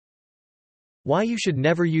Why you should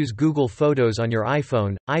never use Google Photos on your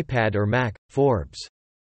iPhone, iPad or Mac, Forbes.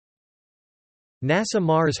 NASA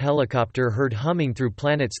Mars helicopter heard humming through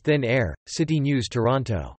planet's thin air, CityNews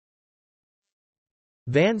Toronto.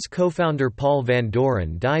 Vans co-founder Paul Van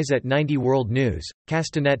Doren dies at 90. World News,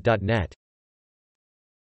 Castanet.net.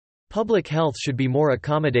 Public health should be more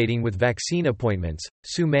accommodating with vaccine appointments,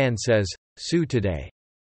 Sue Mann says, Sue Today.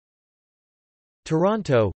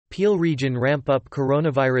 Toronto, Peel region ramp up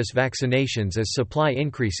coronavirus vaccinations as supply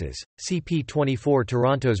increases, CP24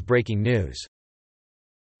 Toronto's breaking news.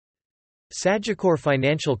 Sagicor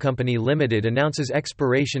Financial Company Limited announces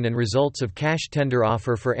expiration and results of cash tender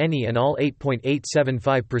offer for any and all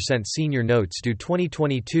 8.875% senior notes due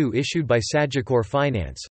 2022 issued by Sagicor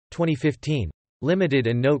Finance, 2015, Limited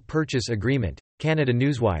and Note Purchase Agreement, Canada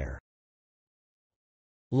Newswire.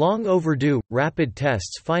 Long overdue, rapid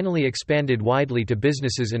tests finally expanded widely to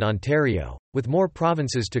businesses in Ontario, with more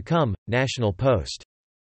provinces to come, National Post.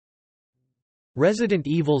 Resident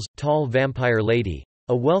Evil's Tall Vampire Lady,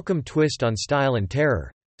 a welcome twist on style and terror,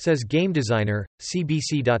 says game designer,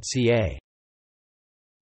 CBC.ca.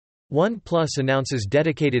 OnePlus announces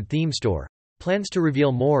dedicated theme store, plans to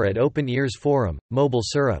reveal more at Open Ears Forum, Mobile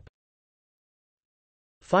Syrup.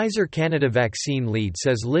 Pfizer Canada vaccine lead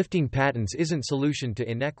says lifting patents isn't solution to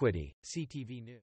inequity, CTV News.